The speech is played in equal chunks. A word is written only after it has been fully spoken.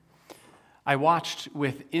I watched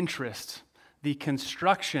with interest the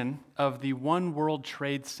construction of the One World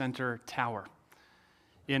Trade Center tower.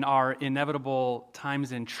 In our inevitable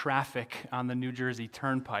times in traffic on the New Jersey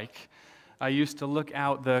Turnpike, I used to look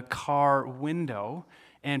out the car window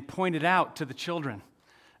and point it out to the children.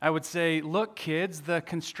 I would say, "Look, kids, the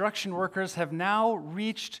construction workers have now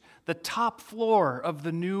reached the top floor of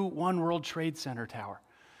the new One World Trade Center tower."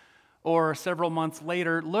 Or several months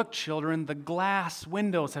later, "Look, children, the glass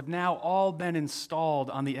windows have now all been installed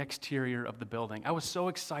on the exterior of the building." I was so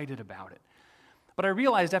excited about it. But I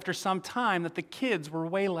realized after some time that the kids were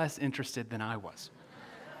way less interested than I was.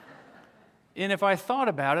 And if I thought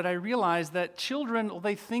about it, I realized that children,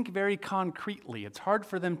 they think very concretely. It's hard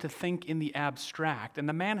for them to think in the abstract. And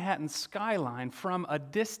the Manhattan skyline from a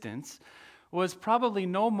distance was probably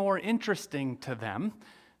no more interesting to them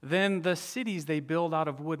than the cities they build out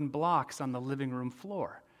of wooden blocks on the living room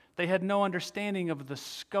floor. They had no understanding of the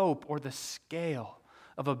scope or the scale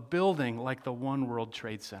of a building like the One World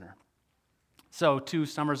Trade Center. So 2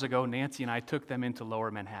 summers ago, Nancy and I took them into Lower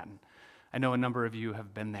Manhattan. I know a number of you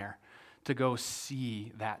have been there to go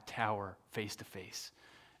see that tower face to face.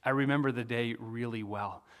 I remember the day really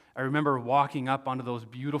well. I remember walking up onto those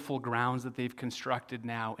beautiful grounds that they've constructed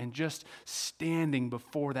now and just standing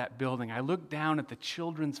before that building. I looked down at the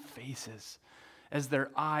children's faces as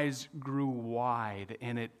their eyes grew wide,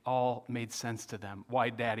 and it all made sense to them why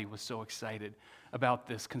Daddy was so excited about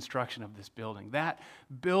this construction of this building. That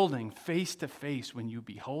building, face to face, when you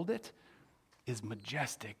behold it, is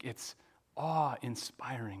majestic. It's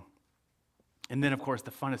awe-inspiring. And then, of course,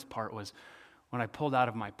 the funnest part was when I pulled out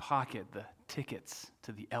of my pocket the tickets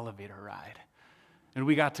to the elevator ride. And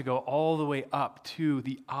we got to go all the way up to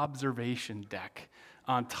the observation deck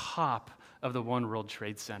on top of the One World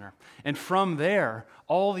Trade Center. And from there,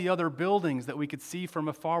 all the other buildings that we could see from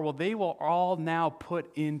afar, well, they will all now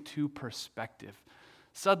put into perspective.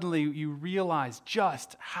 Suddenly, you realize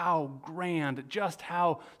just how grand, just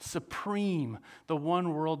how supreme the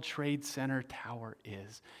One World Trade Center tower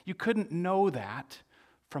is. You couldn't know that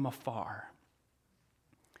from afar.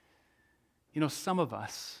 You know, some of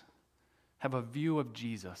us have a view of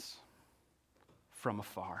Jesus from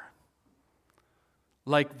afar.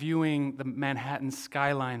 Like viewing the Manhattan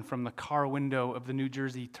skyline from the car window of the New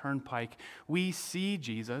Jersey Turnpike, we see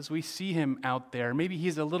Jesus, we see him out there. Maybe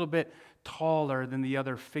he's a little bit taller than the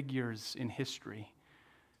other figures in history.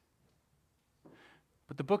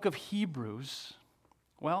 But the book of Hebrews,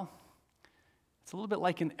 well, it's a little bit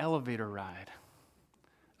like an elevator ride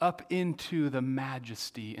up into the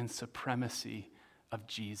majesty and supremacy of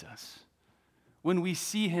Jesus. When we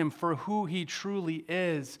see him for who he truly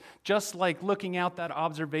is, just like looking out that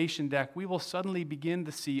observation deck, we will suddenly begin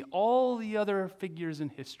to see all the other figures in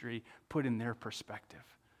history put in their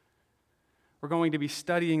perspective. We're going to be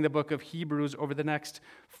studying the book of Hebrews over the next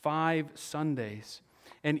 5 Sundays,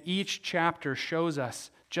 and each chapter shows us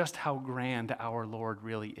just how grand our Lord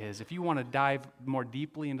really is. If you want to dive more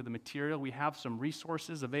deeply into the material, we have some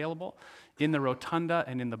resources available in the rotunda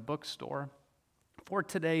and in the bookstore. For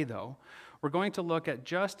today, though, we're going to look at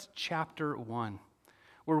just chapter 1,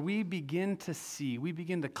 where we begin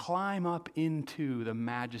to climb up into the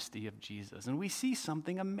majesty of Jesus. And we see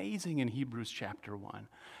something amazing in Hebrews chapter 1.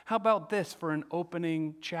 How about this for an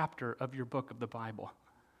opening chapter of your book of the Bible?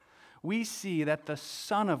 We see that the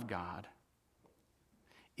Son of God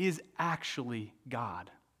is actually God.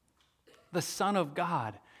 The Son of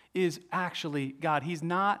God is actually God. He's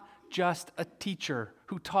not just a teacher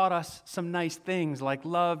who taught us some nice things like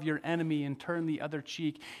love your enemy and turn the other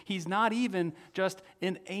cheek. He's not even just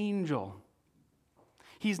an angel.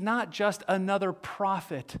 He's not just another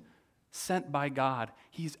prophet sent by God.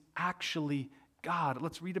 He's actually God.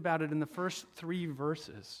 Let's read about it in the first 3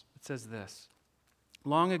 verses. It says this: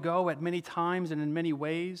 "Long ago, at many times and in many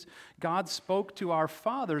ways, God spoke to our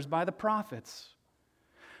fathers by the prophets.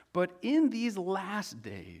 But in these last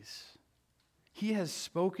days, he has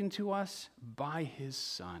spoken to us by his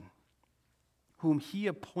Son, whom he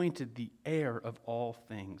appointed the heir of all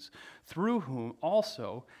things, through whom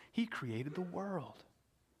also he created the world.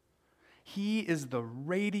 He is the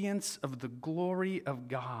radiance of the glory of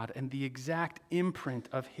God and the exact imprint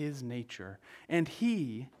of his nature, and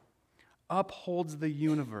he upholds the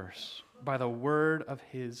universe by the word of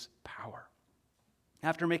his power.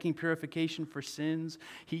 After making purification for sins,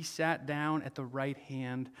 he sat down at the right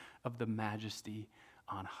hand of the majesty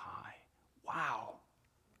on high." Wow.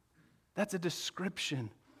 That's a description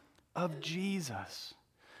of Jesus.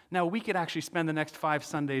 Now, we could actually spend the next 5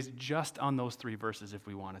 Sundays just on those 3 verses if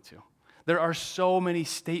we wanted to. There are so many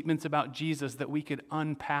statements about Jesus that we could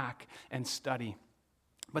unpack and study.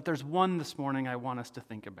 But there's one this morning I want us to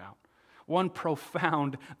think about. One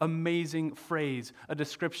profound, amazing phrase, a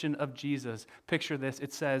description of Jesus. Picture this.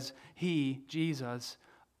 It says, He, Jesus,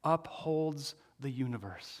 upholds the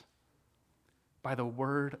universe by the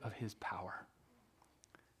word of His power.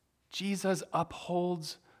 Jesus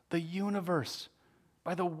upholds the universe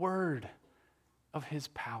by the word of His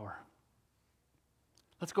power.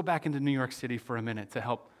 Let's go back into New York City for a minute to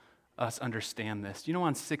help us understand this. You know,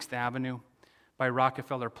 on 6th Avenue by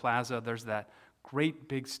Rockefeller Plaza, there's that great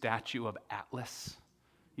big statue of Atlas.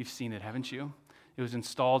 You've seen it, haven't you? It was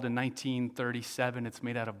installed in 1937. It's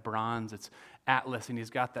made out of bronze. It's Atlas, and he's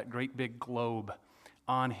got that great big globe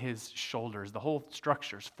on his shoulders. The whole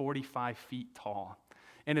structure's 45 feet tall.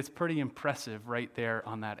 And it's pretty impressive right there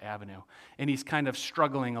on that avenue. And he's kind of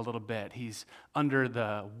struggling a little bit. He's under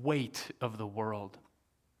the weight of the world.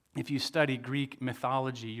 If you study Greek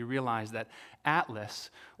mythology, you realize that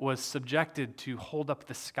Atlas was subjected to hold up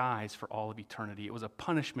the skies for all of eternity. It was a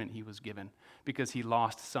punishment he was given because he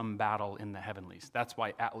lost some battle in the heavenlies. That's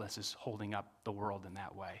why Atlas is holding up the world in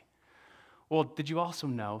that way. Well, did you also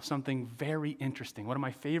know something very interesting? One of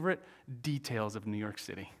my favorite details of New York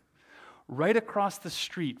City. Right across the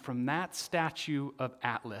street from that statue of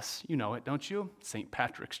Atlas, you know it, don't you? St.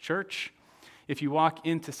 Patrick's Church. If you walk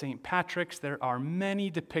into St. Patrick's, there are many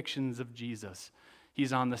depictions of Jesus.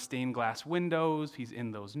 He's on the stained glass windows. He's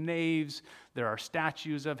in those naves. There are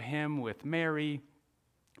statues of him with Mary.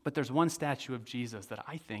 But there's one statue of Jesus that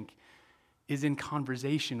I think is in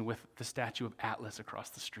conversation with the statue of Atlas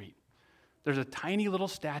across the street. There's a tiny little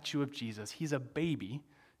statue of Jesus. He's a baby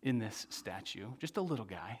in this statue, just a little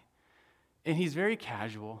guy. And he's very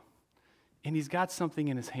casual, and he's got something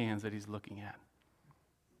in his hands that he's looking at.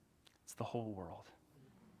 It's the whole world.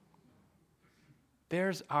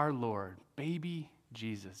 There's our Lord, baby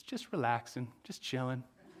Jesus, just relaxing, just chilling.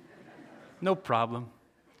 No problem.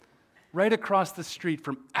 Right across the street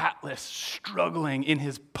from Atlas, struggling in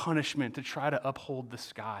his punishment to try to uphold the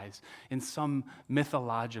skies in some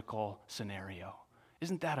mythological scenario.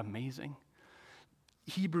 Isn't that amazing?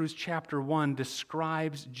 Hebrews chapter 1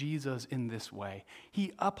 describes Jesus in this way.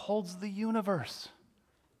 He upholds the universe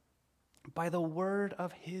by the word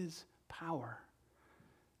of His power.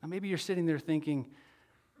 Now maybe you're sitting there thinking,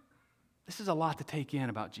 this is a lot to take in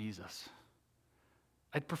about Jesus.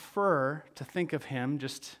 I'd prefer to think of Him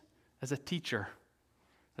just as a teacher,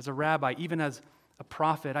 as a rabbi, even as a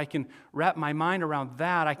prophet. I can wrap my mind around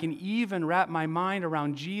that. I can even wrap my mind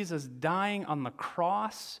around Jesus dying on the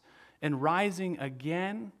cross and rising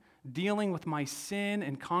again, dealing with my sin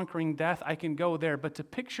and conquering death. I can go there. But to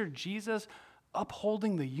picture Jesus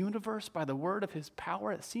upholding the universe by the word of His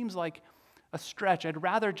power, it seems like a stretch. I'd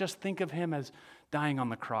rather just think of Him as dying on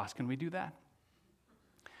the cross. Can we do that?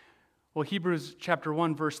 Well, Hebrews chapter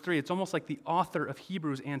 1, verse 3, it's almost like the author of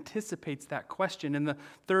Hebrews anticipates that question. In the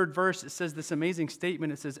 3rd verse, it says this amazing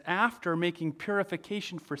statement. It says, after making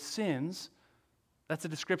purification for sins, that's a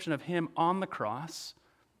description of Him on the cross,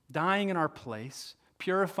 dying in our place,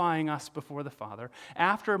 purifying us before the Father.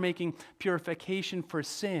 After making purification for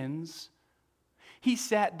sins, He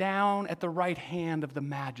sat down at the right hand of the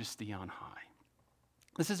Majesty on high.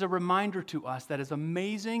 This is a reminder to us that as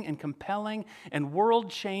amazing and compelling and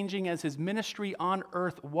world-changing as His ministry on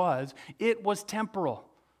earth was, it was temporal.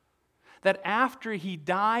 That after He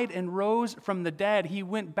died and rose from the dead, He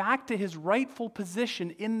went back to His rightful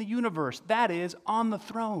position in the universe, that is, on the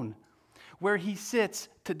throne, where He sits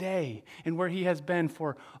today and where He has been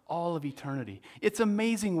for all of eternity. It's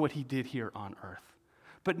amazing what He did here on earth.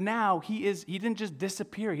 But now He didn't just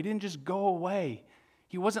disappear. He didn't just go away.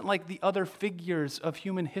 He wasn't like the other figures of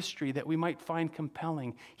human history that we might find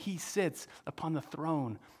compelling. He sits upon the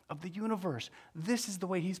throne of the universe. This is the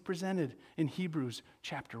way He's presented in Hebrews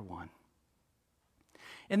chapter 1.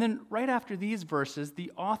 And then right after these verses,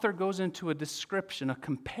 the author goes into a description, a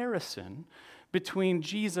comparison between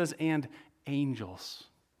Jesus and angels.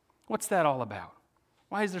 What's that all about?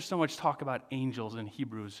 Why is there so much talk about angels in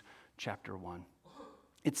Hebrews chapter 1?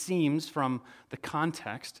 It seems from the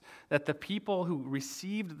context that the people who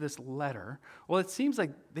received this letter, well, it seems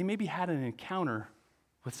like they maybe had an encounter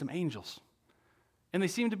with some angels. And they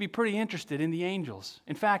seem to be pretty interested in the angels.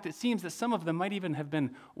 In fact, it seems that some of them might even have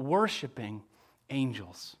been worshiping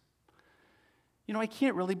angels. You know, I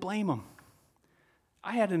can't really blame them.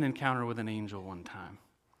 I had an encounter with an angel one time.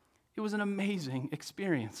 It was an amazing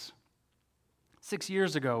experience. 6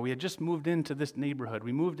 years ago, we had just moved into this neighborhood.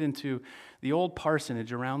 We moved into the old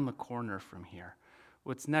parsonage around the corner from here,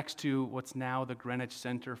 what's next to what's now the Greenwich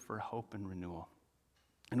Center for Hope and Renewal.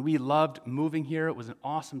 And we loved moving here. It was an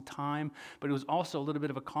awesome time, but it was also a little bit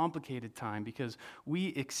of a complicated time because we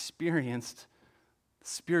experienced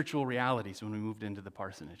spiritual realities when we moved into the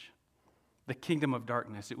parsonage. the kingdom of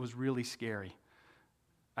darkness. It was really scary.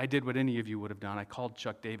 I did what any of you would have done. I called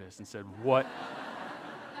Chuck Davis and said, what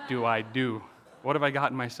do I do? What have I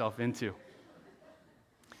gotten myself into?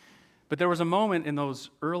 But there was a moment in those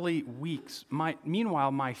early weeks.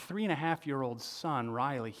 Meanwhile, my 3.5-year-old son,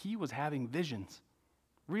 Riley, he was having visions,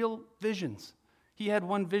 real visions. He had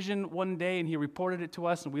one vision one day, and he reported it to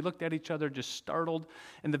us, and we looked at each other just startled.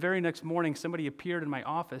 And the very next morning, somebody appeared in my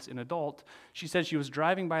office, an adult. She said she was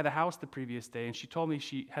driving by the house the previous day, and she told me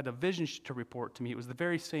she had a vision to report to me. It was the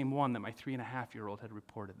very same one that my 3.5-year-old had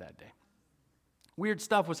reported that day. Weird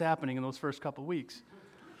stuff was happening in those first couple weeks.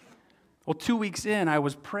 Well, 2 weeks in, I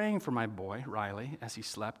was praying for my boy, Riley, as he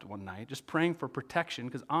slept one night, just praying for protection,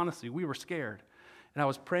 because honestly, we were scared. And I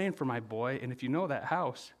was praying for my boy, and if you know that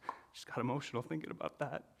house, just got emotional thinking about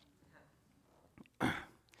that.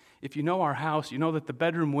 If you know our house, you know that the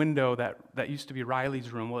bedroom window that used to be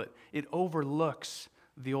Riley's room, well, it overlooks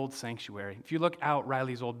the old sanctuary. If you look out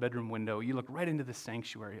Riley's old bedroom window, you look right into the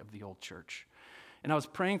sanctuary of the old church. And I was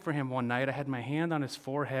praying for him one night. I had my hand on his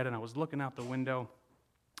forehead, and I was looking out the window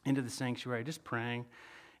into the sanctuary, just praying.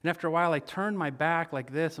 And after a while, I turned my back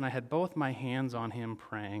like this, and I had both my hands on him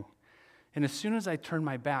praying. And as soon as I turned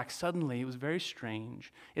my back, suddenly, it was very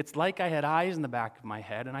strange. It's like I had eyes in the back of my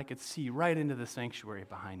head, and I could see right into the sanctuary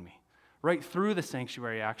behind me. Right through the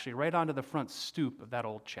sanctuary, actually, right onto the front stoop of that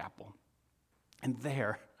old chapel. And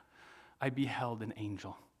there, I beheld an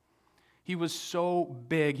angel. He was so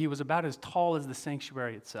big, he was about as tall as the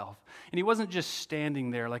sanctuary itself. And he wasn't just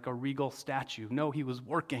standing there like a regal statue. No, he was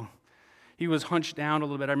working. He was hunched down a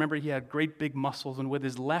little bit. I remember he had great big muscles, and with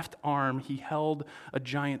his left arm, he held a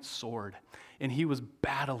giant sword. And he was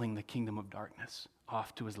battling the kingdom of darkness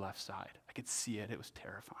off to his left side. I could see it. It was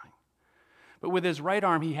terrifying. But with his right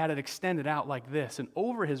arm, he had it extended out like this. And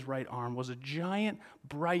over his right arm was a giant,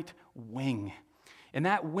 bright wing. And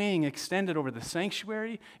that wing extended over the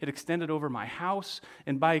sanctuary. It extended over my house.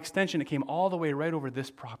 And by extension, it came all the way right over this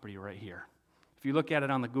property right here. If you look at it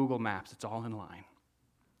on the Google Maps, it's all in line.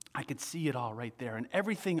 I could see it all right there. And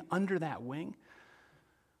everything under that wing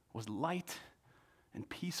was light and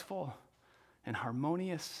peaceful and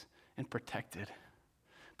harmonious and protected.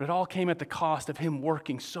 But it all came at the cost of him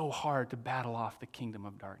working so hard to battle off the kingdom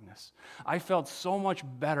of darkness. I felt so much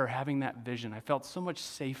better having that vision. I felt so much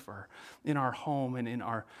safer in our home and in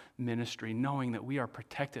our ministry, knowing that we are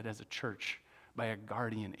protected as a church by a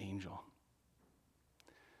guardian angel.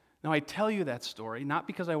 Now, I tell you that story not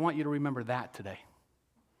because I want you to remember that today,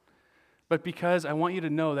 but because I want you to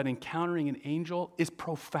know that encountering an angel is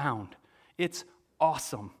profound. It's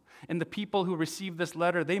awesome. And the people who received this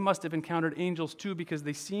letter, they must have encountered angels too, because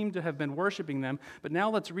they seem to have been worshiping them. But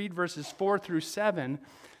now let's read verses 4 through 7,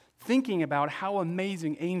 thinking about how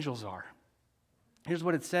amazing angels are. Here's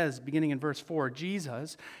what it says, beginning in verse 4.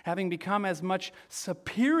 Jesus, having become as much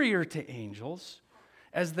superior to angels,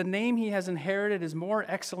 as the name he has inherited is more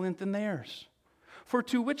excellent than theirs. For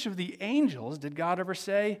to which of the angels did God ever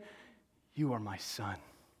say, "You are my son.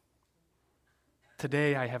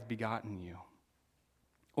 Today I have begotten you"?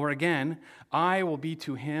 Or again, "I will be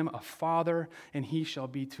to him a father, and he shall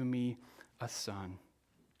be to me a son."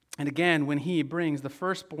 And again, when he brings the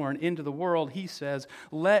firstborn into the world, he says,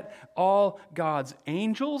 "Let all God's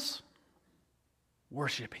angels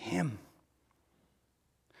worship him."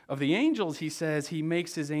 Of the angels, he says, he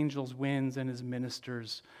makes his angels winds and his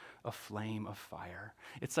ministers a flame of fire.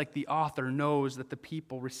 It's like the author knows that the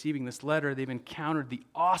people receiving this letter, they've encountered the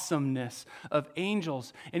awesomeness of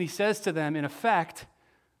angels. And he says to them, in effect,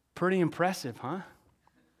 pretty impressive, huh?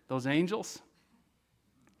 Those angels?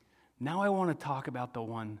 Now I want to talk about the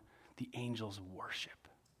one the angels worship.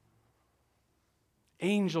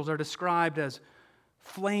 Angels are described as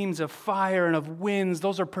flames of fire and of winds.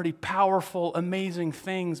 Those are pretty powerful, amazing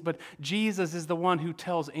things. But Jesus is the one who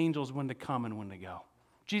tells angels when to come and when to go.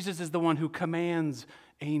 Jesus is the one who commands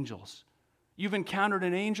angels. You've encountered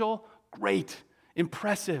an angel? Great,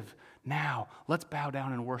 impressive. Now, let's bow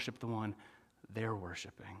down and worship the one they're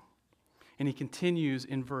worshiping. And he continues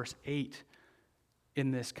in verse 8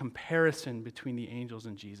 in this comparison between the angels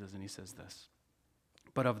and Jesus, and he says this,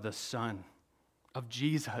 "But of the Son, of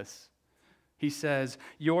Jesus," he says,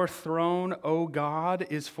 "Your throne, O God,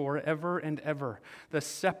 is forever and ever. The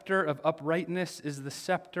scepter of uprightness is the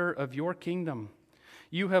scepter of your kingdom.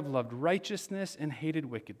 You have loved righteousness and hated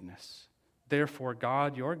wickedness. Therefore,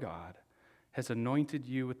 God, your God, has anointed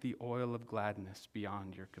you with the oil of gladness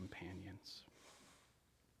beyond your companions."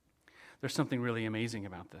 There's something really amazing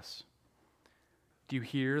about this. Do you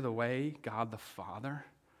hear the way God the Father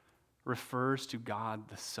refers to God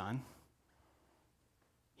the Son?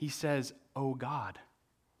 He says, "O God."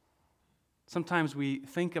 Sometimes we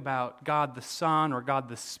think about God the Son or God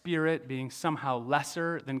the Spirit being somehow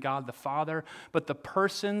lesser than God the Father, but the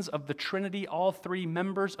persons of the Trinity, all three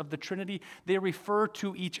members of the Trinity, they refer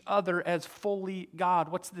to each other as fully God.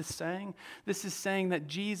 What's this saying? This is saying that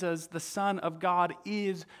Jesus, the Son of God,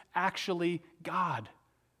 is actually God.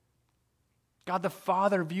 God the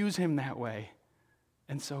Father views him that way,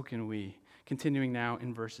 and so can we. Continuing now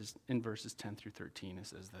in verses 10 through 13, it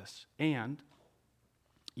says this, "And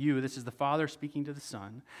you," this is the Father speaking to the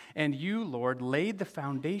Son, "and you, Lord, laid the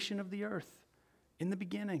foundation of the earth in the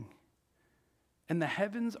beginning, and the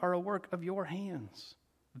heavens are a work of your hands.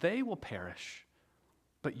 They will perish,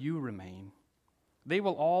 but you remain. They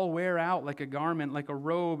will all wear out like a garment, like a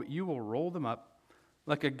robe. You will roll them up.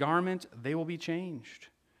 Like a garment, they will be changed.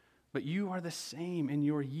 But you are the same, and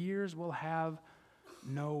your years will have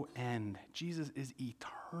no end." Jesus is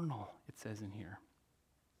eternal, it says in here.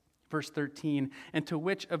 Verse 13, "And to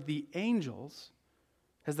which of the angels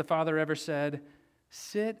has the Father ever said,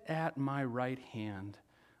 'Sit at my right hand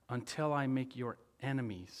until I make your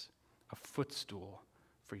enemies a footstool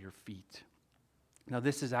for your feet'?" Now,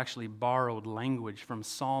 this is actually borrowed language from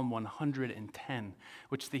Psalm 110,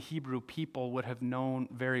 which the Hebrew people would have known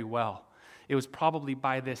very well. It was probably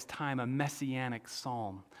by this time a messianic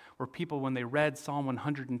psalm, where people, when they read Psalm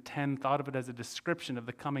 110, thought of it as a description of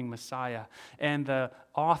the coming Messiah. And the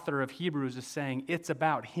author of Hebrews is saying it's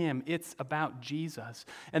about him, it's about Jesus.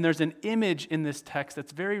 And there's an image in this text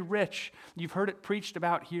that's very rich. You've heard it preached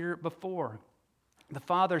about here before. The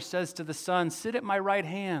Father says to the Son, "Sit at my right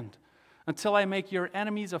hand until I make your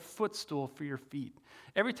enemies a footstool for your feet."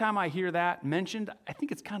 Every time I hear that mentioned, I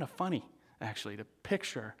think it's kind of funny, actually, to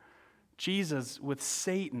picture Jesus with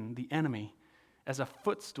Satan, the enemy, as a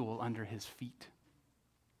footstool under his feet.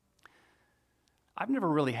 I've never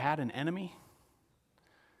really had an enemy.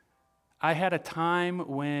 I had a time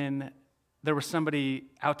when there was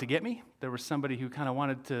somebody out to get me. There was somebody who kind of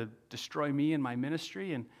wanted to destroy me and my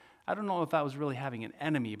ministry, and I don't know if I was really having an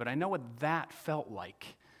enemy, but I know what that felt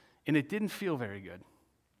like, and it didn't feel very good.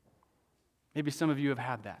 Maybe some of you have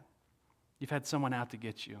had that. You've had someone out to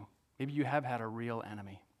get you. Maybe you have had a real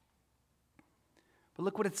enemy. But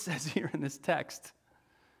look what it says here in this text.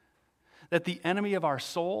 That the enemy of our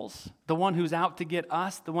souls, the one who's out to get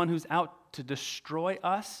us, the one who's out to destroy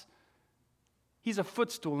us, he's a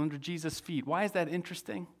footstool under Jesus' feet. Why is that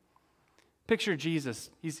interesting? Picture Jesus.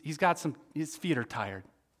 He's got his feet are tired.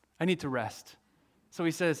 I need to rest. So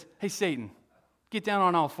he says, "Hey, Satan, get down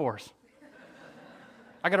on all fours.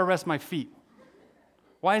 I got to rest my feet."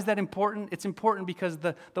 Why is that important? It's important because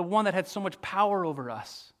the one that had so much power over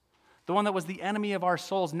us, the one that was the enemy of our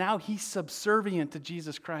souls, now he's subservient to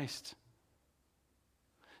Jesus Christ.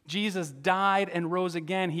 Jesus died and rose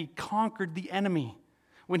again. He conquered the enemy.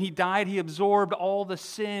 When he died, he absorbed all the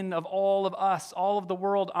sin of all of us, all of the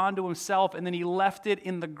world onto himself, and then he left it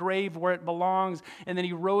in the grave where it belongs, and then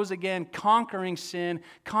he rose again, conquering sin,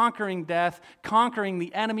 conquering death, conquering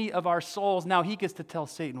the enemy of our souls. Now he gets to tell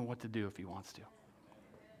Satan what to do if he wants to.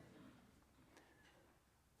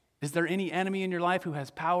 Is there any enemy in your life who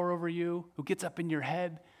has power over you, who gets up in your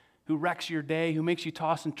head, who wrecks your day, who makes you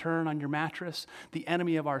toss and turn on your mattress? The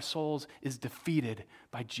enemy of our souls is defeated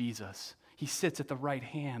by Jesus. He sits at the right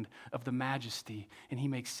hand of the majesty, and he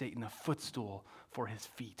makes Satan a footstool for his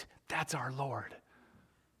feet. That's our Lord.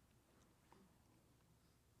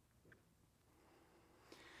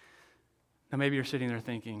 Now maybe you're sitting there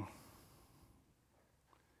thinking,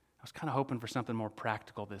 I was kind of hoping for something more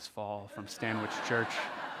practical this fall from Stanwich Church.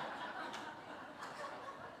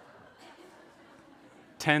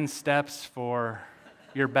 10 steps for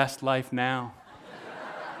your best life now.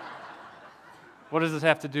 What does this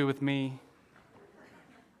have to do with me?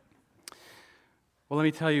 Well, let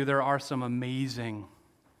me tell you, there are some amazing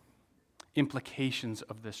implications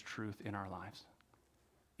of this truth in our lives.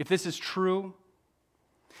 If this is true,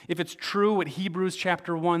 if it's true what Hebrews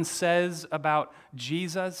chapter 1 says about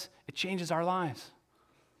Jesus, it changes our lives.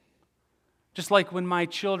 Just like when my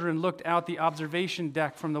children looked out the observation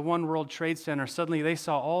deck from the One World Trade Center, suddenly they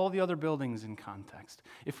saw all the other buildings in context.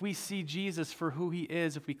 If we see Jesus for who he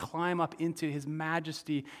is, if we climb up into his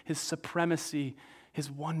majesty, his supremacy,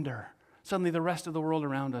 his wonder, suddenly the rest of the world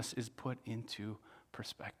around us is put into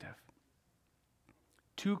perspective.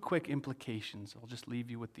 2 quick implications. I'll just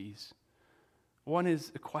leave you with these. One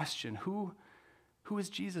is a question. Who is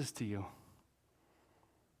Jesus to you?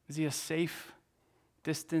 Is he a safe,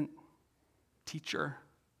 distant teacher,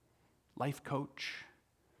 life coach?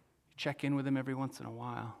 You check in with him every once in a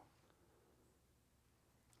while.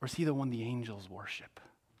 Or is he the one the angels worship?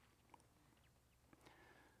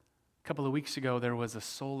 A couple of weeks ago, there was a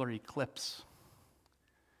solar eclipse.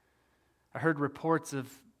 I heard reports of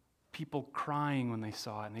people crying when they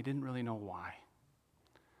saw it, and they didn't really know why.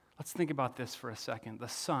 Let's think about this for a second. The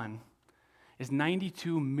sun is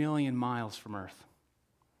 92 million miles from Earth.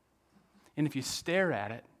 And if you stare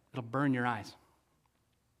at it, it'll burn your eyes.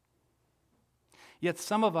 Yet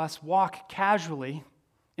some of us walk casually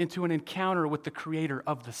into an encounter with the creator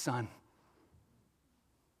of the sun.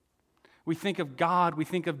 We think of God, we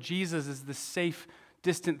think of Jesus as the safe,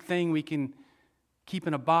 distant thing we can keep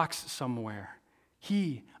in a box somewhere.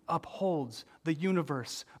 He upholds the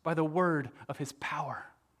universe by the word of his power.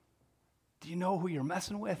 Do you know who you're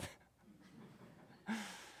messing with?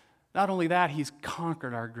 Not only that, he's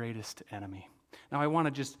conquered our greatest enemy. Now I want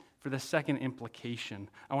to just, for the second implication,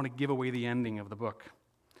 I want to give away the ending of the book.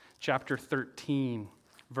 Chapter 13,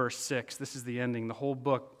 verse 6. This is the ending. The whole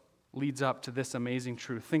book leads up to this amazing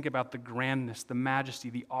truth. Think about the grandness, the majesty,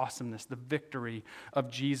 the awesomeness, the victory of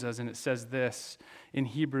Jesus. And it says this in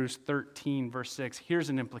Hebrews 13, verse 6. Here's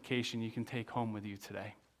an implication you can take home with you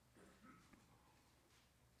today.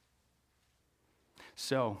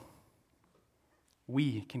 So,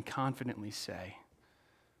 we can confidently say,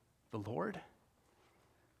 the Lord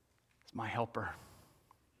is my helper.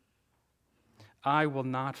 I will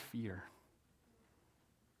not fear.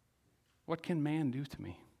 What can man do to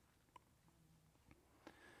me?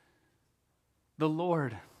 The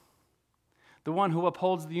Lord, the one who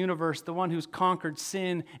upholds the universe, the one who's conquered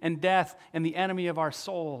sin and death and the enemy of our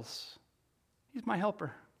souls, he's my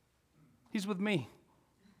helper. He's with me.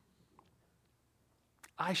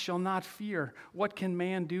 I shall not fear. What can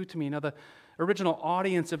man do to me? Now, the original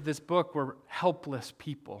audience of this book were helpless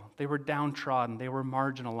people. They were downtrodden. They were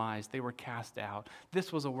marginalized. They were cast out.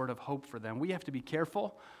 This was a word of hope for them. We have to be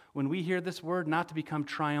careful when we hear this word not to become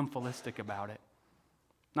triumphalistic about it.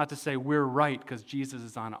 Not to say we're right because Jesus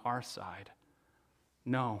is on our side.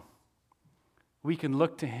 No. We can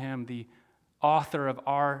look to him, the author of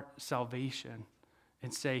our salvation,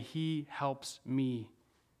 and say, he helps me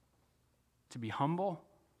to be humble.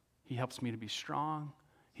 He helps me to be strong.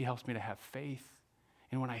 He helps me to have faith.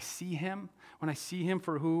 And when I see him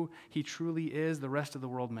for who he truly is, the rest of the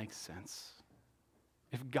world makes sense.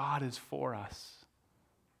 If God is for us,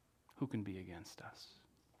 who can be against us?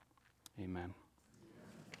 Amen.